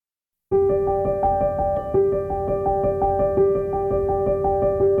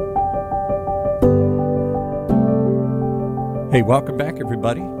Hey, welcome back,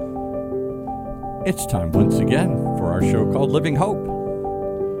 everybody. It's time once again for our show called Living Hope,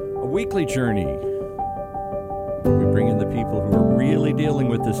 a weekly journey where we bring in the people who are really dealing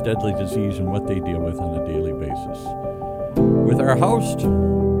with this deadly disease and what they deal with on a daily basis. With our host,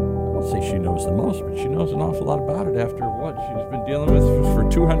 I'll say she knows the most, but she knows an awful lot about it after what she's been dealing with for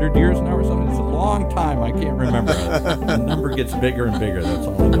 200 years now or something. It's a long time. I can't remember. The number gets bigger and bigger. That's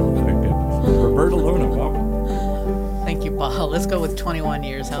all I know. Thank goodness. Roberta Luna, welcome. Thank you, Paul. Let's go with 21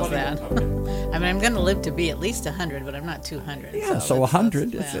 years. How's 21, that? okay. I mean, I'm going to live to be at least 100, but I'm not 200. Yeah, so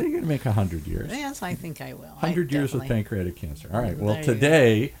 100. That's, You're going to make 100 years. Yes, I think I will. 100 years with pancreatic cancer. All right. Well, There you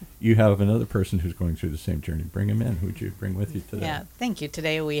today you have another person who's going through the same journey. Bring him in. Who'd you bring with you today? Yeah, thank you.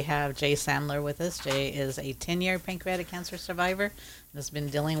 Today we have Jay Sandler with us. Jay is a 10-year pancreatic cancer survivor. Has been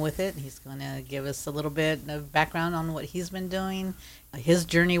dealing with it. He's going to give us a little bit of background on what he's been doing, his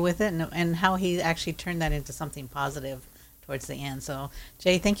journey with it, and how he actually turned that into something positive towards the end. So,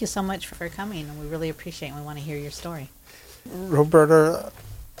 Jay, thank you so much for coming, and we really appreciate it. We want to hear your story. Roberta,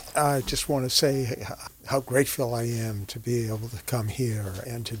 I just want to say how grateful I am to be able to come here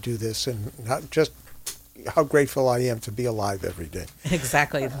and to do this, and not just how grateful I am to be alive every day.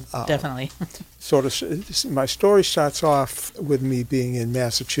 Exactly, definitely. My story starts off with me being in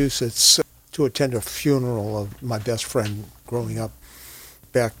Massachusetts to attend a funeral of my best friend growing up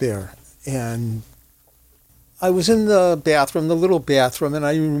back there. And I was in the bathroom, the little bathroom, and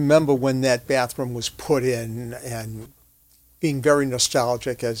I remember when that bathroom was put in and being very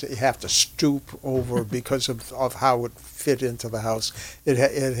nostalgic as you have to stoop over because of how it fit into the house. It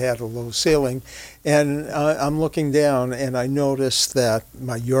had a low ceiling. And I'm looking down and I noticed that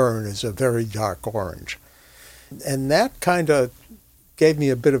my urine is a very dark orange. And that kind of gave me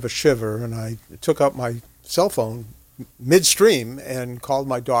a bit of a shiver, and I took out my cell phone midstream and called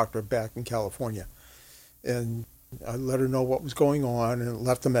my doctor back in California. And I let her know what was going on and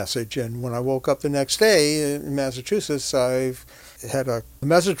left a message. And when I woke up the next day in Massachusetts, I had a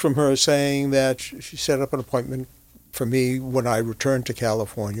message from her saying that she set up an appointment for me when I returned to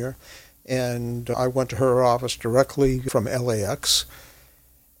California. And I went to her office directly from LAX.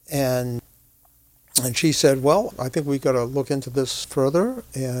 And she said, well, I think we got to look into this further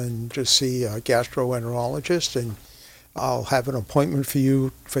and just see a gastroenterologist, and I'll have an appointment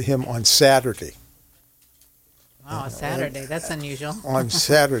for him on Saturday. Wow, Saturday. That's unusual. On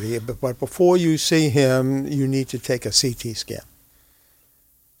Saturday. But before you see him, you need to take a CT scan.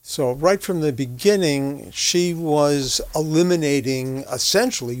 So right from the beginning, she was eliminating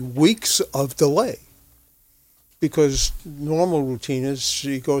essentially weeks of delay. Because normal routine is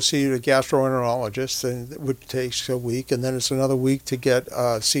you go see the gastroenterologist, and it would take a week, and then it's another week to get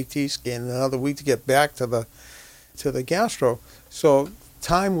a CT scan, another week to get back to the gastro. So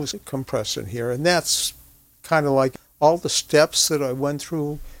time was compressed in here, and that's kind of like all the steps that I went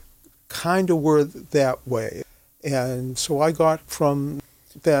through kind of were that way. And so I got from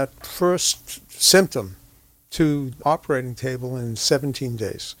that first symptom to operating table in 17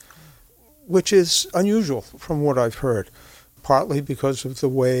 days, which is unusual from what I've heard, partly because of the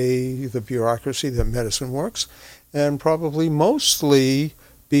way the bureaucracy that medicine works, and probably mostly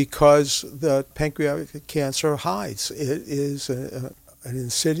because the pancreatic cancer hides. It is an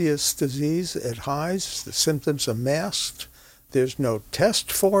insidious disease. It hides. The symptoms are masked. There's no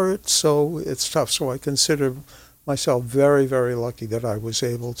test for it, so it's tough. So I consider myself very, very lucky that I was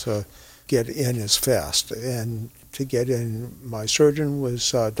able to get in as fast. And to get in, my surgeon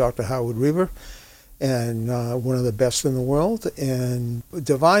was Dr. Howard Reaver, and one of the best in the world. And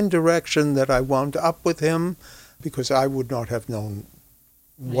divine direction that I wound up with him, because I would not have known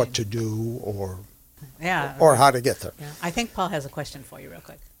what to do or how to get there. Yeah. I think Paul has a question for you real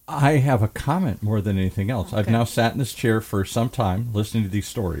quick. I have a comment more than anything else. Okay. I've now sat in this chair for some time listening to these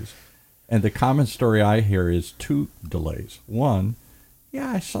stories, and the common story I hear is two delays. One, yeah,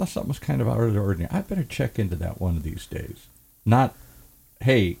 I saw something was kind of out of the ordinary. I better check into that one of these days. Not,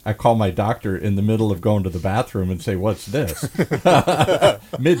 hey, I call my doctor in the middle of going to the bathroom and say, what's this?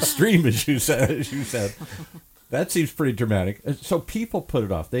 Midstream, as you said. That seems pretty dramatic. So people put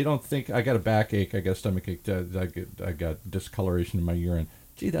it off. They don't think, I got a backache, I got a stomach ache, I got discoloration in my urine.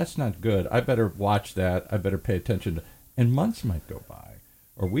 Gee, that's not good. I better watch that. I better pay attention. And months might go by,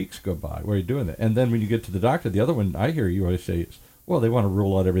 or weeks go by where you're doing that. And then when you get to the doctor, the other one I hear you always say is, well, they want to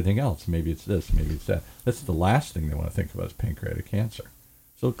rule out everything else. Maybe it's this, maybe it's that. That's the last thing they want to think about is pancreatic cancer.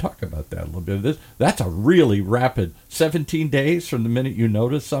 So talk about that a little bit. That's a really rapid 17 days from the minute you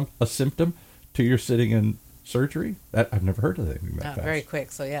notice a symptom to you're sitting in surgery. That I've never heard of anything that fast. Very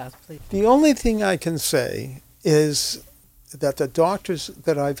quick, so yeah, please. The only thing I can say is that the doctors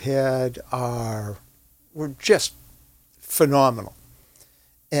that I've had were just phenomenal.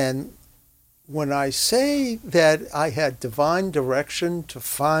 And when I say that I had divine direction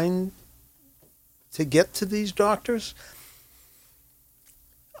to get to these doctors,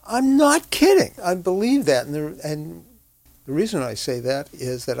 I'm not kidding. I believe that. And the reason I say that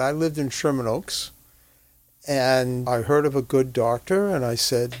is that I lived in Sherman Oaks, and I heard of a good doctor, and I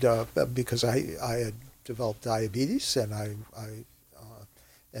said, because I had developed diabetes,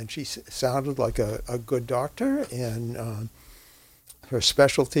 and she sounded like a good doctor, and her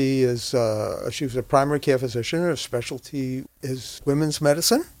specialty is, she was a primary care physician. Her specialty is women's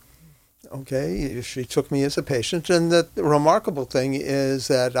medicine. Okay, she took me as a patient. And the remarkable thing is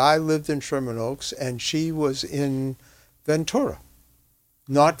that I lived in Sherman Oaks, and she was in Ventura,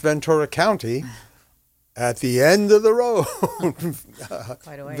 not Ventura County, at the end of the road.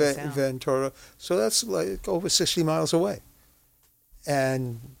 Quite a ways down. Ventura. So that's like over 60 miles away.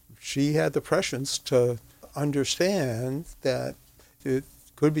 And she had the prescience to understand that it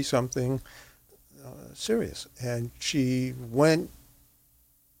could be something serious. And she went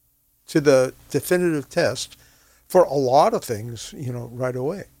to the definitive test for a lot of things, right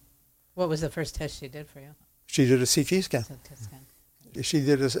away. What was the first test she did for you? She did a CT scan. Scan. She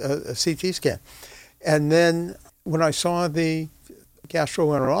did a CT scan. And then when I saw the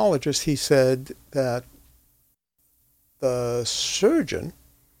gastroenterologist, he said that the surgeon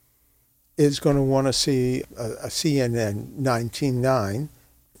is going to want to see a CNN 19.9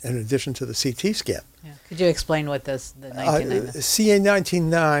 in addition to the CT scan. Yeah. Could you explain what the 19.9 is? CA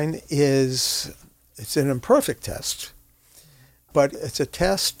 19.9 it's an imperfect test, but it's a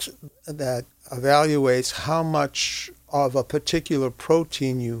test that evaluates how much of a particular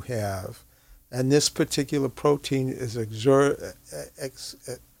protein you have, and this particular protein is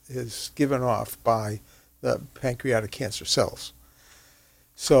given off by the pancreatic cancer cells.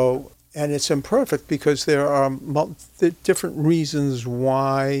 So, and it's imperfect because there are different reasons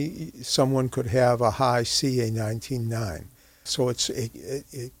why someone could have a high CA 19.9. So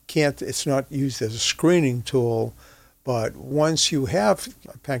it's not used as a screening tool, but once you have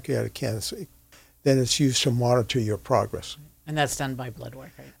pancreatic cancer, then it's used to monitor your progress. And that's done by blood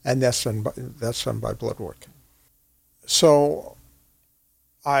work, right? And that's done by blood work. So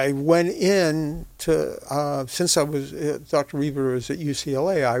I went in to, since I was, Dr. Reaver was at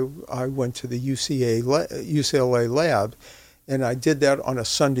UCLA, I went to the UCLA lab, and I did that on a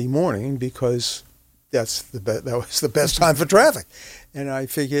Sunday morning because that was the best time for traffic. And I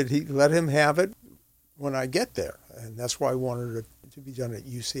figured let him have it when I get there. And that's why I wanted it to be done at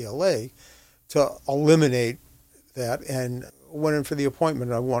UCLA to eliminate that. And went in for the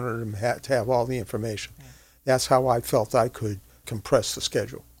appointment. I wanted him to have all the information. Yeah. That's how I felt I could compress the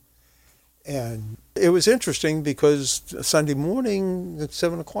schedule. And it was interesting because Sunday morning at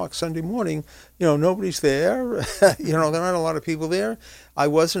 7 o'clock Sunday morning, nobody's there. There aren't a lot of people there. I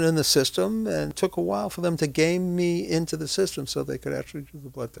wasn't in the system, and it took a while for them to game me into the system so they could actually do the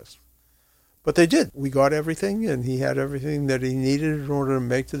blood test. But they did. We got everything, and he had everything that he needed in order to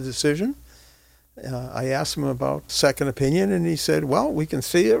make the decision. I asked him about second opinion, and he said, well, we can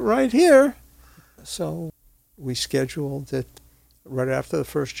see it right here. So we scheduled it right after the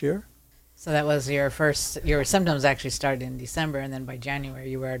first year. So that was your symptoms actually started in December, and then by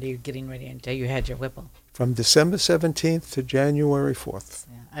January you were already getting ready until you had your Whipple. From December 17th to January 4th.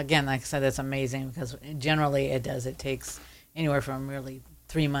 Yeah. Again, like I said, that's amazing because generally it takes anywhere from really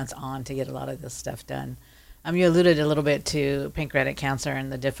 3 months on to get a lot of this stuff done. You alluded a little bit to pancreatic cancer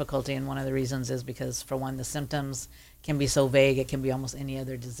and the difficulty, and one of the reasons is because, for one, the symptoms can be so vague, it can be almost any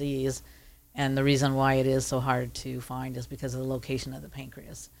other disease. And the reason why it is so hard to find is because of the location of the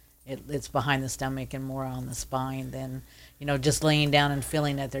pancreas. It's behind the stomach and more on the spine than, just laying down and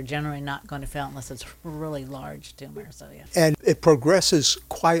feeling that they're generally not going to fail unless it's a really large tumor. So, yeah. And it progresses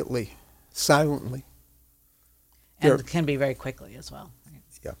quietly, silently. And it can be very quickly as well. Right?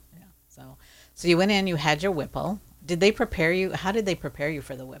 Yeah. Yeah. So you went in, you had your Whipple. Did they prepare you? How did they prepare you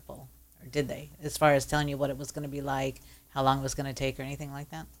for the Whipple? Or did they, as far as telling you what it was going to be like, how long it was going to take, or anything like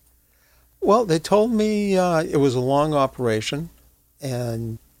that? Well, they told me it was a long operation,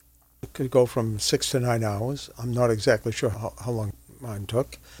 and it could go from 6 to 9 hours. I'm not exactly sure how long mine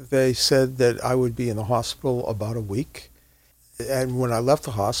took. They said that I would be in the hospital about a week. And when I left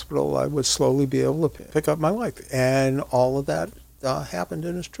the hospital, I would slowly be able to pick up my life. And all of that happened,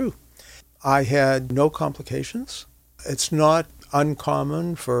 and it's true. I had no complications. It's not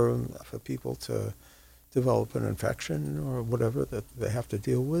uncommon for people to develop an infection or whatever that they have to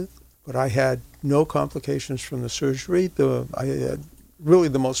deal with. But I had no complications from the surgery. Really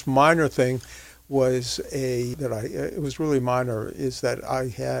the most minor thing was it was really minor, is that I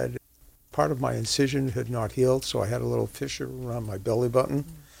had part of my incision had not healed, so I had a little fissure around my belly button,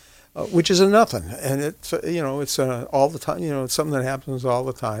 which is a nothing. And it's, it's all the time, it's something that happens all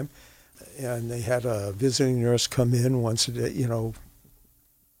the time. And they had a visiting nurse come in once a day,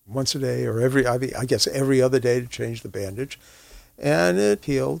 or every other day to change the bandage. And it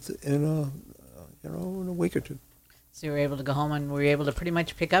healed in a week or two. So you were able to go home and were you able to pretty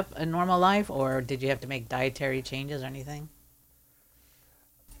much pick up a normal life, or did you have to make dietary changes or anything?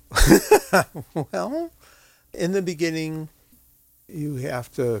 Well, in the beginning, you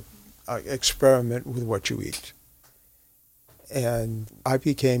have to experiment with what you eat. And I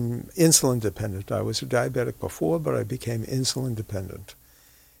became insulin dependent. I was a diabetic before, but I became insulin dependent.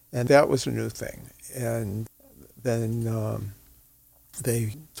 And that was a new thing. And then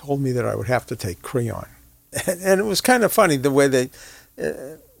they told me that I would have to take Creon. And it was kind of funny the way they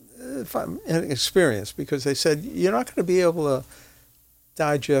experienced, because they said, you're not going to be able to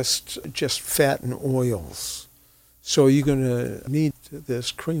digest just fat and oils. So you're going to need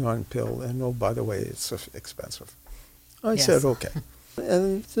this Creon pill. And, oh, by the way, it's expensive. I said, okay.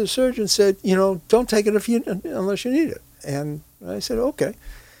 And the surgeon said, don't take it unless you need it. And I said, okay.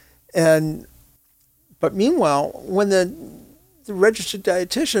 But meanwhile, when the registered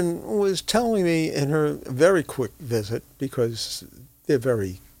dietitian was telling me in her very quick visit, because a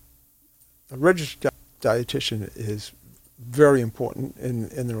registered dietitian is very important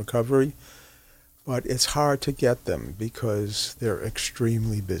in the recovery, but it's hard to get them because they're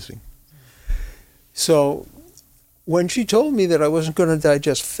extremely busy. So when she told me that I wasn't going to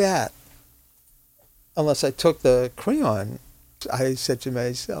digest fat unless I took the Creon, I said to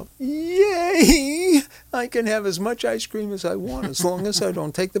myself, yay! I can have as much ice cream as I want as long as I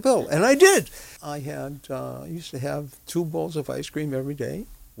don't take the pill. And I did. I used to have 2 bowls of ice cream every day,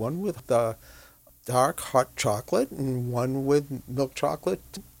 one with the dark hot chocolate and one with milk chocolate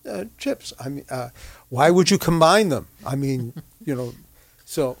chips. I mean, why would you combine them? I mean,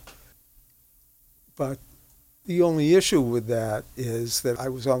 but the only issue with that is that I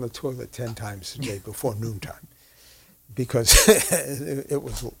was on the toilet 10 times a day before noontime, because it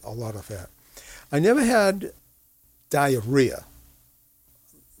was a lot of fat. I never had diarrhea.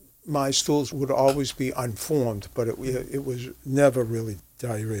 My stools would always be unformed, but it was never really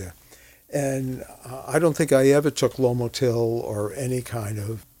diarrhea. And I don't think I ever took Lomotil or any kind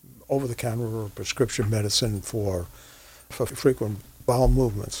of over-the-counter or prescription medicine for frequent bowel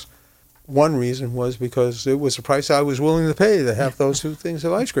movements. One reason was because it was the price I was willing to pay to have those 2 things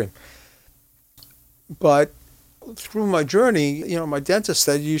of ice cream. But through my journey, my dentist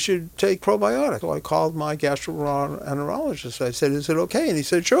said you should take probiotics. So I called my gastroenterologist. I said, "Is it okay?" And he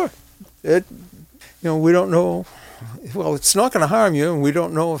said, "Sure." We don't know. Well, it's not going to harm you, and we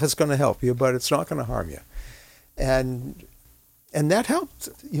don't know if it's going to help you, but it's not going to harm you. And that helped.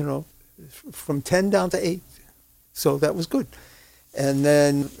 From 10 down to 8, so that was good. And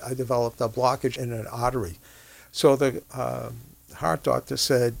then I developed a blockage in an artery. So the heart doctor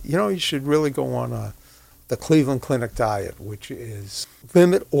said, you should really go on the Cleveland Clinic diet, which is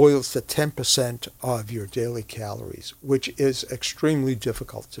limit oils to 10% of your daily calories, which is extremely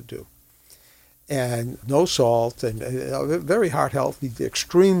difficult to do. And no salt, and a very heart-healthy,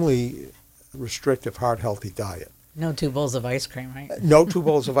 extremely restrictive heart-healthy diet. No 2 bowls of ice cream, right? No 2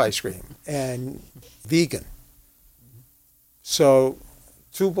 bowls of ice cream. And vegan. So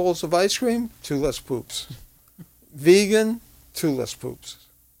 2 bowls of ice cream, 2 less poops. Vegan, 2 less poops.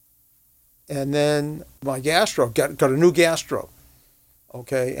 And then my gastro, got a new gastro.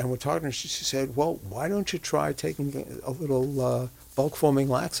 Okay, and we're talking, and she said, well, why don't you try taking a little bulk foaming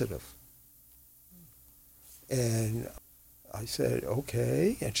laxative? And I said,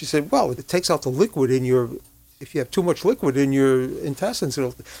 okay. And she said, well, it takes out the liquid in if you have too much liquid in your intestines,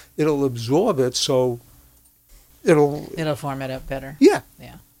 it'll absorb it, so it'll form it up better. Yeah.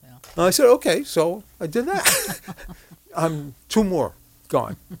 Yeah. And I said, okay, so I did that. I'm 2 more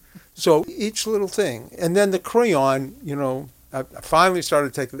gone. So each little thing. And then the Creon, I finally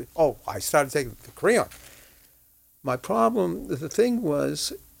started taking the Creon. My problem, the thing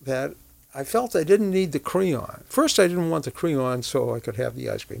was that I felt I didn't need the Creon. First, I didn't want the Creon so I could have the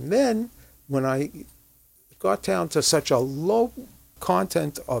ice cream. Then, when I got down to such a low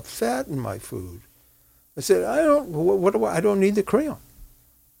content of fat in my food, I said, I don't need the Creon.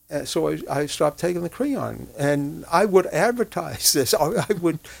 And so I stopped taking the Creon. And I would advertise this. I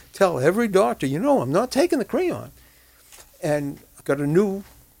would tell every doctor, I'm not taking the Creon. And I got a new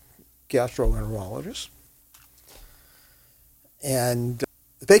gastroenterologist. And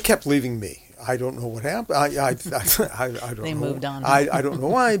they kept leaving me. I don't know what happened. I don't know. They moved on. I don't know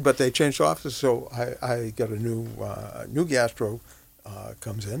why, but they changed offices. So I got a new gastro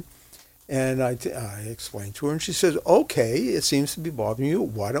comes in. And I explained to her, and she said, okay, it seems to be bothering you.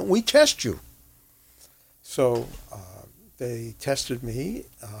 Why don't we test you? So they tested me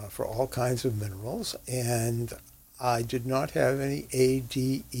for all kinds of minerals, and I did not have any A,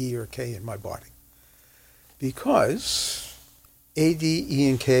 D, E, or K in my body because A, D, E,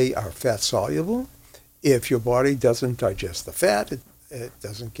 and K are fat soluble. If your body doesn't digest the fat, it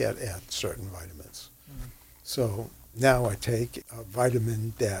doesn't get at certain vitamins. So now I take a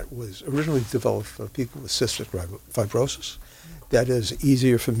vitamin that was originally developed for people with cystic fibrosis. That is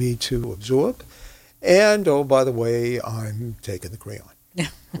easier for me to absorb. And, oh, by the way, I'm taking the Creon.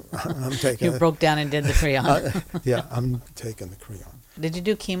 I'm taking You broke down and did the Creon. Yeah, I'm taking the Creon. Did you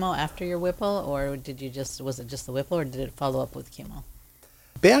do chemo after your Whipple, or was it just the Whipple, or did it follow up with chemo?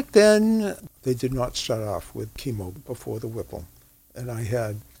 Back then, they did not start off with chemo before the Whipple. And I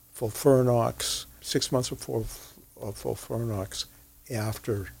had Fulfurinox, 6 months before Fulfurinox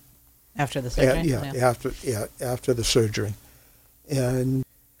after the surgery? After the surgery. And,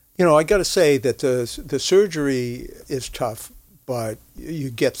 you know, I got to say that the surgery is tough, but you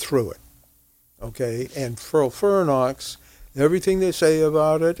get through it, okay? And Fulfurinox, everything they say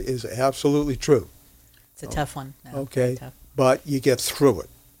about it is absolutely true. It's a tough one. No, okay, tough. But you get through it.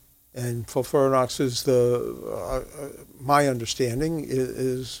 And Fulfurinox is my understanding,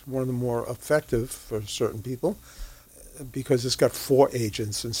 is one of the more effective for certain people because it's got 4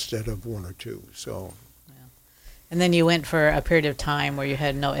 agents instead of 1 or 2. So. And then you went for a period of time where you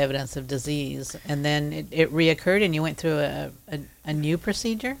had no evidence of disease, and then it reoccurred, and you went through a new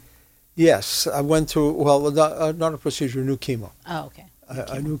procedure? Yes, I went through, well, not a procedure, a new chemo. Oh, okay.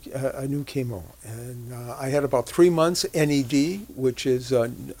 A new chemo. And I had about 3 months NED, which is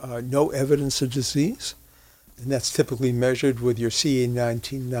no evidence of disease. And that's typically measured with your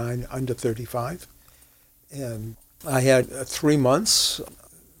CA19-9 under 35. And I had 3 months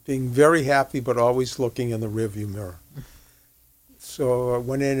being very happy, but always looking in the rearview mirror. So I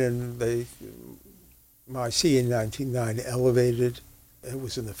went in and my CA19-9 elevated. It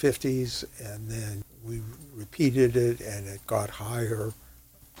was in the 50s, and then we repeated it, and it got higher.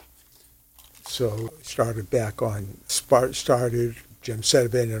 So started back on, started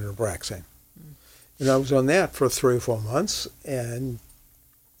gemcitabine and Abraxane. And I was on that for 3 or 4 months, and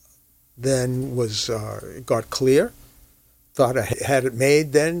then got clear. Thought I had it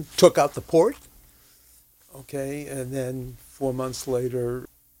made then, took out the port, okay, and then 4 months later,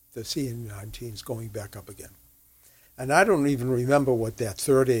 the CA19 is going back up again. And I don't even remember what the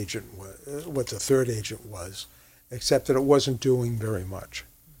third agent was, except that it wasn't doing very much.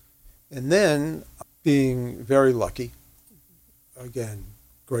 And then, being very lucky, again,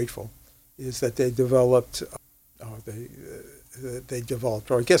 grateful, is that they developed, or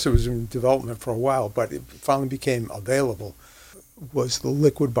I guess it was in development for a while, but it finally became available, was the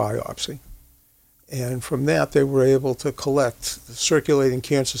liquid biopsy. And from that, they were able to collect the circulating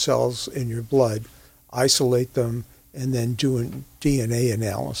cancer cells in your blood, isolate them, and then do a DNA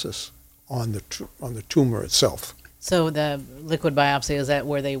analysis on the tumor itself. So the liquid biopsy, is that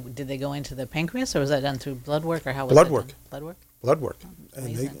where did they go into the pancreas, or was that done through blood work, or how was that done? Blood work? Blood work. Oh,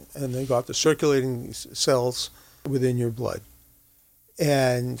 and they got the circulating cells within your blood.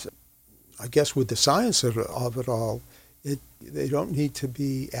 And I guess with the science of it all, they don't need to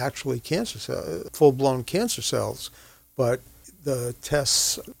be actually full-blown cancer cells, but the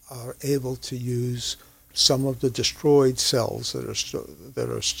tests are able to use some of the destroyed cells that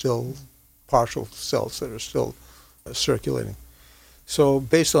are still partial cells that are still circulating. So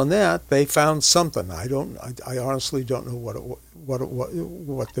based on that, they found something. I honestly don't know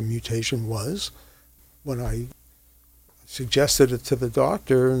what the mutation was. When I suggested it to the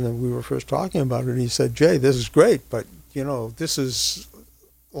doctor, and then we were first talking about it, and he said, "Jay, this is great, but this is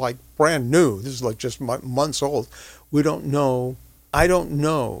like brand new. This is like just months old. We don't know. I don't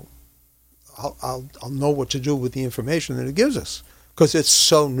know. I'll know what to do with the information that it gives us because it's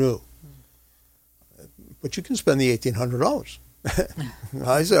so new. But you can spend the $1,800."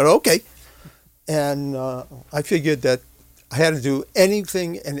 I said, "Okay," and I figured that I had to do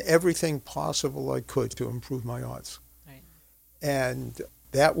anything and everything possible I could to improve my odds. Right. And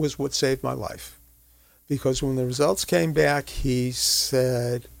that was what saved my life. Because when the results came back, he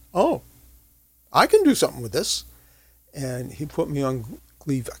said, "Oh, I can do something with this." And he put me on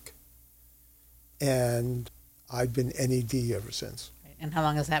Gleevec. And I've been NED ever since. And how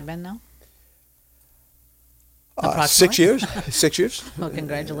long has that been now? 6 years. 6 years. Well,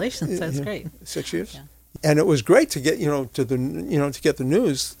 congratulations. That's great. 6 years. Yeah. And it was great to get, to get the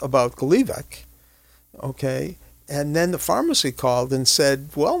news about Gleevec. Okay. And then the pharmacy called and said,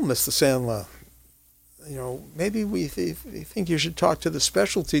 "Well, Mr. Sandler, maybe we think you should talk to the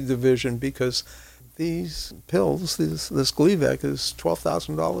specialty division because these pills, this Gleevec is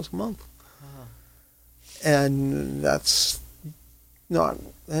 $12,000 a month. Oh. And that's not,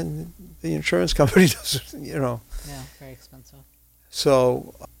 and the insurance company doesn't, Yeah, very expensive.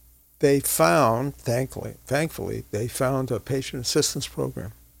 So they found, thankfully, they found a patient assistance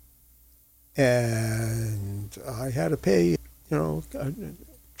program. And I had to pay, a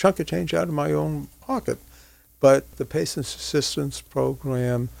chunk of change out of my own pocket. But the patient assistance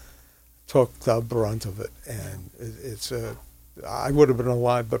program took the brunt of it. And I would have been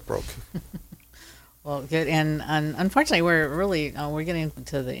alive but broke. Well, good. And unfortunately, we're getting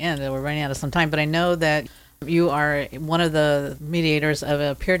to the end. We're running out of some time. But I know that you are one of the mediators of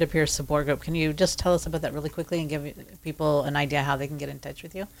a peer-to-peer support group. Can you just tell us about that really quickly and give people an idea how they can get in touch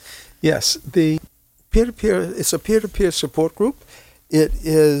with you? Yes. The peer-to-peer, it's a peer-to-peer support group. It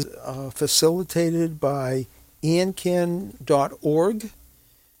is facilitated by ancan.org.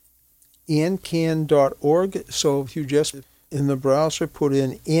 ancan.org. So if you just, in the browser, put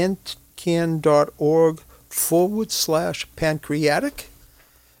in ancan.org/pancreatic,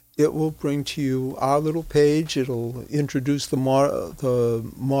 it will bring to you our little page. It'll introduce the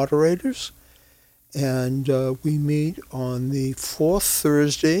moderators. And we meet on the fourth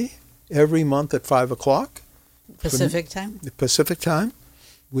Thursday every month at 5 o'clock. Pacific time? Pacific time.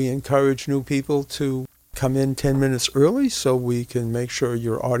 We encourage new people to come in 10 minutes early so we can make sure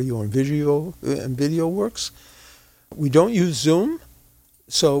your audio and video works. We don't use Zoom,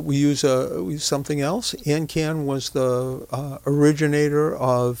 so we use something else. ANCAN was the originator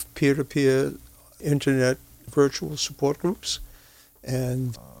of peer-to-peer internet virtual support groups,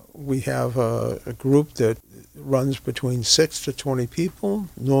 and we have a group that runs between 6 to 20 people,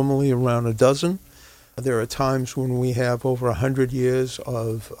 normally around a dozen. There are times when we have over 100 years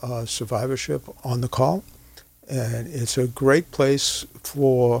of survivorship on the call, and it's a great place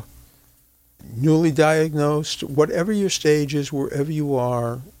for newly diagnosed, whatever your stage is, wherever you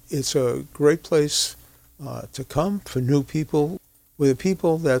are. It's a great place to come for new people. Where the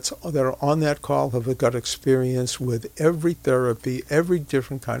people that are on that call have got experience with every therapy, every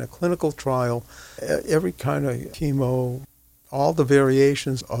different kind of clinical trial, every kind of chemo, all the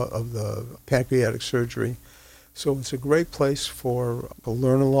variations of the pancreatic surgery. So it's a great place to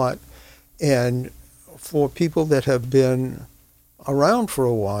learn a lot. And for people that have been around for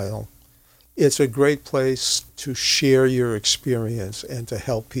a while, it's a great place to share your experience and to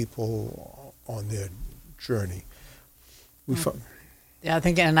help people on their journey. Yeah, I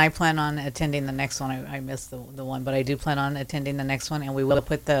think, and I plan on attending the next one. I missed the one, but I do plan on attending the next one, and we will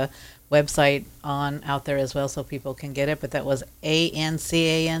put the website out there as well so people can get it. But that was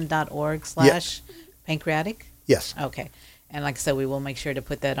ancan.org/pancreatic? Yes. Okay. And like I said, we will make sure to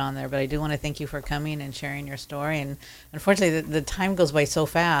put that on there. But I do want to thank you for coming and sharing your story. And unfortunately, the time goes by so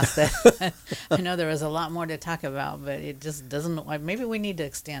fast that I know there was a lot more to talk about, but it just doesn't. Maybe we need to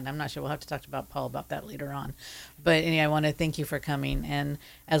extend. I'm not sure. We'll have to talk to Paul about that later on. But anyway, I want to thank you for coming. And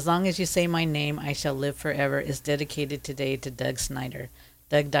As Long as You Say My Name, I Shall Live Forever is dedicated today to Doug Snyder.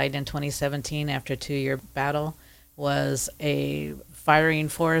 Doug died in 2017 after a 2-year battle, was a firing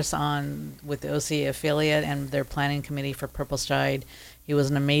force with the OC affiliate and their planning committee for Purple Stride. He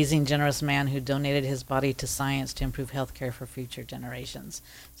was an amazing, generous man who donated his body to science to improve health care for future generations.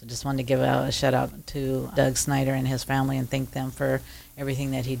 So just wanted to give a shout out to Doug Snyder and his family and thank them for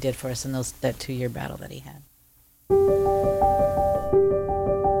everything that he did for us in that 2-year battle that he had.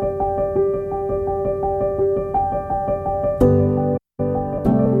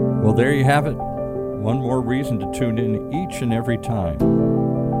 Well, there you have it. One more reason to tune in each and every time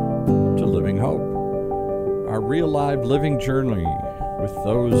to Living Hope, our real live living journey with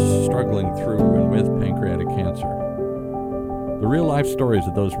those struggling through and with pancreatic cancer. The real life stories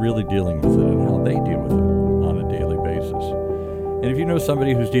of those really dealing with it and how they deal with it on a daily basis. And if you know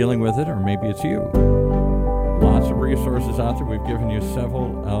somebody who's dealing with it, or maybe it's you, lots of resources out there. We've given you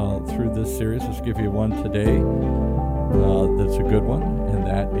several through this series. Let's give you one today. That's a good one, and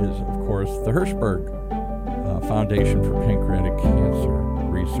that is, of course, the Hirschberg Foundation for Pancreatic Cancer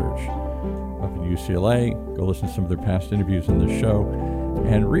Research up in UCLA. Go listen to some of their past interviews in the show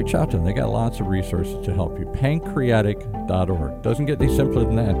and reach out to them. They got lots of resources to help you. Pancreatic.org. Doesn't get any simpler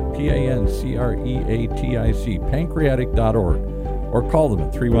than that. PANCREATIC, pancreatic.org. Or call them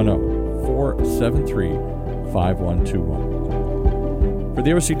at 310-473-5121. For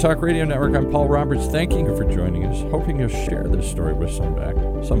the OC Talk Radio Network, I'm Paul Roberts, thanking you for joining us, hoping you'll share this story with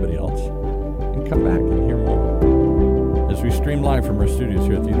somebody else, and come back and hear more as we stream live from our studios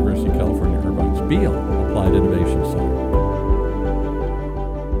here at the University of California, Irvine's Beale Applied Innovation Center.